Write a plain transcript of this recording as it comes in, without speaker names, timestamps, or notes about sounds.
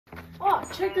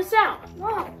check this out.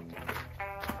 Whoa.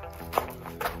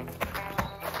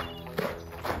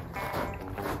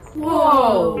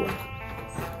 Whoa.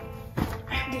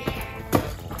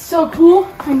 So cool.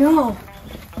 I know.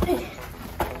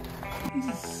 This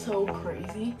is so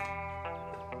crazy.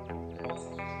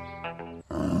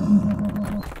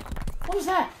 What was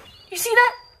that? You see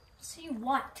that? See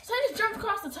what? So I just jumped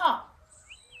across the top.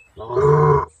 There it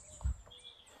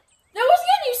was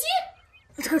again, you see it?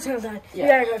 Let's go tell Dad. Yeah. We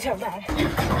gotta go tell Dad.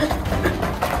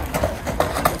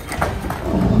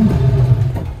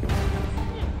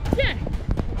 Dad!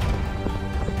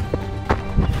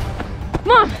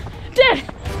 Mom! Dad!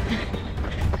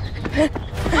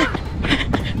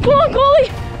 Come on, Coley!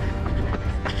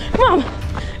 Mom!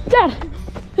 Dad!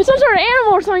 There's some sort of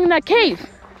animal or something in that cave.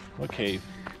 What cave?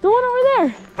 The one over there.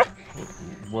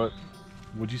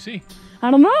 What'd you see? I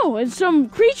don't know. It's some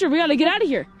creature. We gotta get out of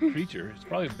here. Creature? It's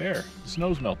probably a bear. The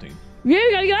snow's melting. Yeah,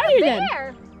 we gotta get out of here then.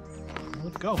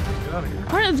 Let's go. Let's get out of here.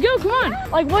 All right, let's go. Come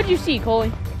on. Like, what'd you see,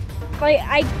 Coley? Like,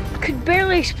 I could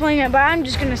barely explain it, but I'm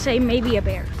just gonna say maybe a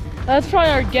bear. That's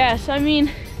probably our guess. I mean,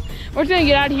 we're just gonna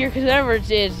get out of here because whatever it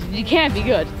is, it can't be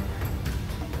good.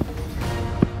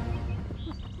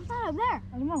 What's that up there?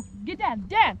 I don't know. Get Dad.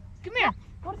 Dad, come here.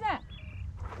 What is that?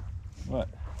 What?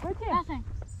 Right there. Nothing.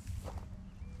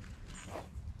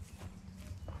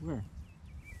 Where?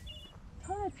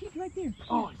 Oh, that peak right there.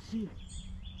 Oh, I see it.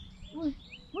 What is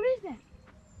that?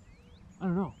 I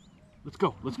don't know. Let's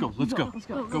go. Let's go. Let's go. Let's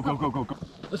go. Go, go, go, go, go.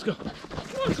 Let's go. Come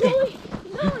on, Coley.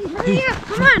 Hurry up,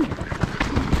 come on.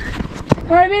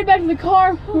 All right, I made it back to the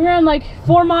car. We ran like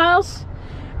 4 miles,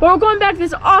 but we're going back to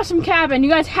this awesome cabin. You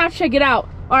guys have to check it out.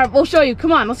 All right, we'll show you.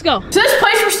 Come on, let's go. So this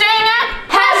place we're staying at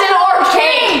has an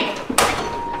arcade.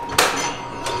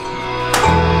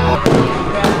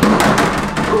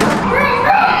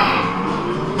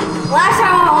 Last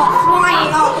time I was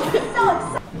flying off.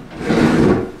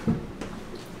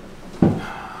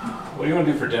 What do you want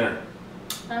to do for dinner?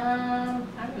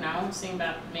 I don't know. I'm thinking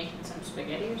about making some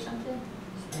spaghetti or something.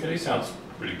 Spaghetti sounds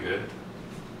pretty good.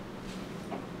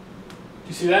 Did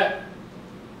you see that?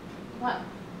 What?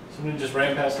 Somebody just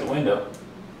ran past the window.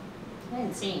 I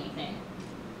didn't see anything.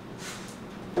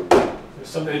 There's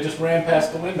somebody just ran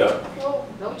past the window. Well,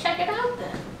 go check it out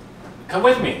then. Come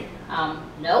with me.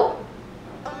 No.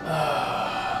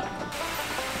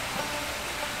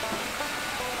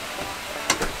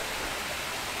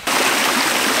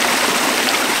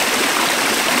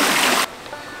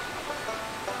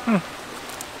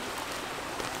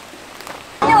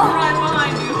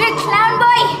 Big clown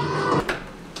boy.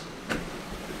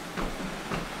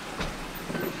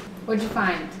 What'd you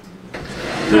find?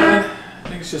 I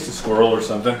think it's just a squirrel or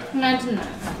something. Imagine that.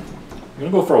 You want to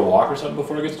go for a walk or something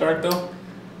before it gets dark, though?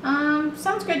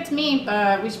 Sounds good to me,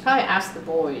 but we should probably ask the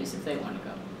boys if they want to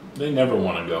go. They never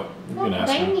want to go. You can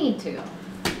ask They them. need to go.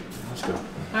 Let's go.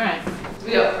 All right.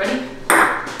 We go. Ready?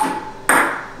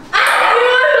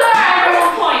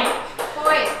 Point.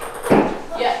 Boys,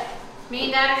 Yeah. me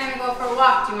and Dad are gonna go for a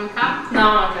walk. Do you wanna come? No,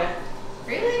 I'm okay.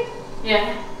 Really?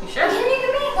 Yeah. You sure? Can you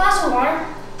give me a glass of water?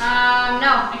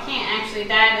 No, I can't actually.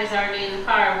 Dad is already in the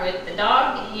car with the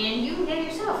dog, and you can get it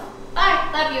yourself. Bye.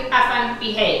 Love you. Have fun.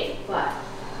 Behave. Bye.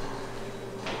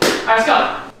 All right, let's go.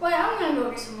 Wait, I'm gonna go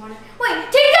get some water. Wait,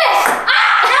 take this!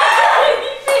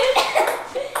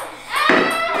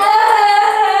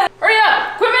 Hurry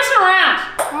up! Quit messing around.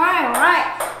 Alright.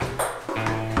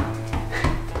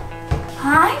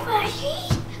 Hi, buddy.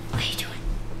 What are you doing?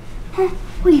 Huh?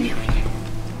 What are you doing?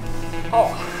 Oh,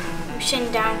 I'm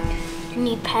sitting down. You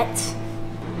need pets?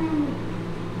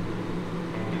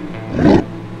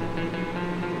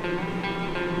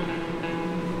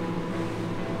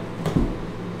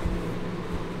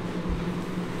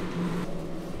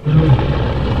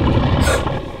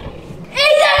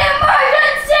 It's an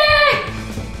emergency!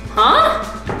 Huh?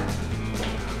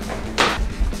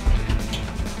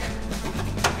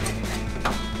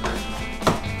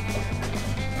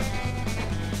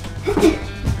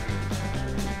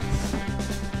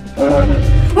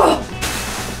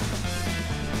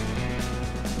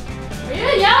 Are you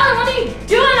yelling? What are you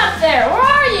doing up there? Where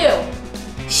are you?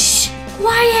 Shh!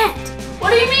 Quiet! What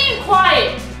do you mean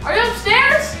quiet? Are you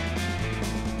upstairs?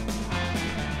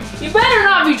 You better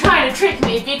not be trying to trick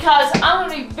me because I'm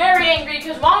gonna be very angry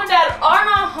because Mom and Dad are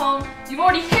not home. You've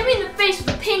already hit me in the face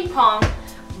with a ping pong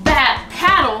bat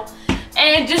paddle,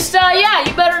 and just yeah,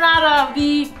 you better not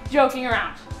be joking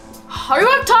around. Hurry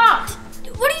up, talk.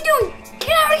 What are you doing?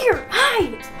 Get out of here!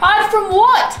 Hide! Hide from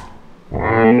what?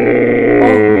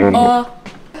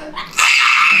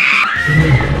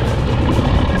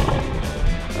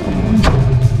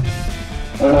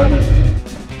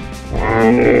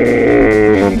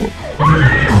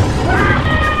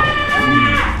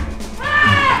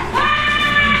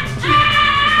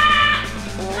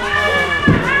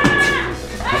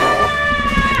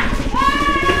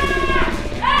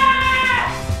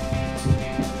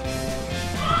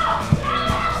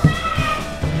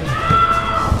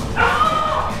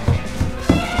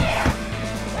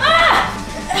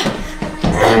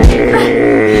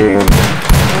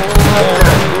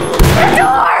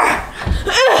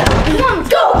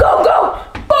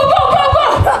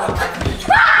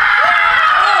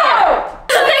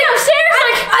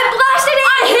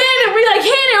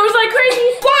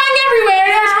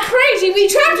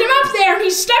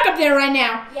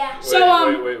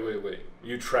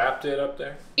 trapped it up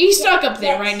there? He's stuck up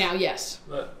there Yes. right now, yes.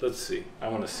 Let's see. I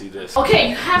want to see this. Okay,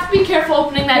 you have to be careful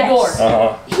opening that door.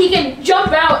 He can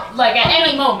jump out like at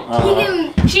any moment. He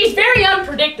can. She's very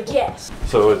unpredictable. Yes.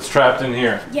 So it's trapped in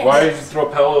here. Yes. Why did you throw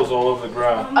pillows all over the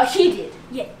ground? He did.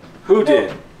 Yeah. Who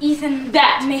did? Ethan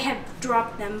That. may have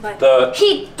dropped them, but The-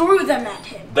 he threw them at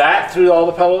him. That threw all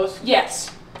the pillows? Yes.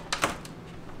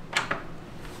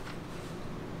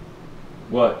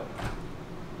 What?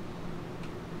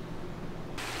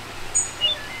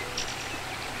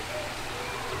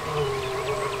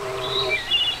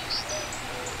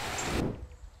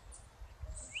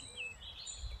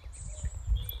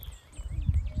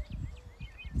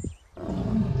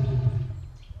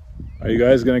 Are you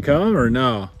guys gonna come or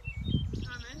no?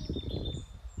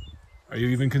 Are you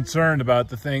even concerned about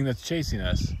the thing that's chasing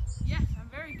us? Yes, I'm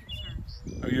very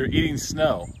concerned. Oh, you're eating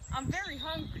snow. I'm very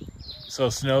hungry. So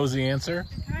snow's the answer?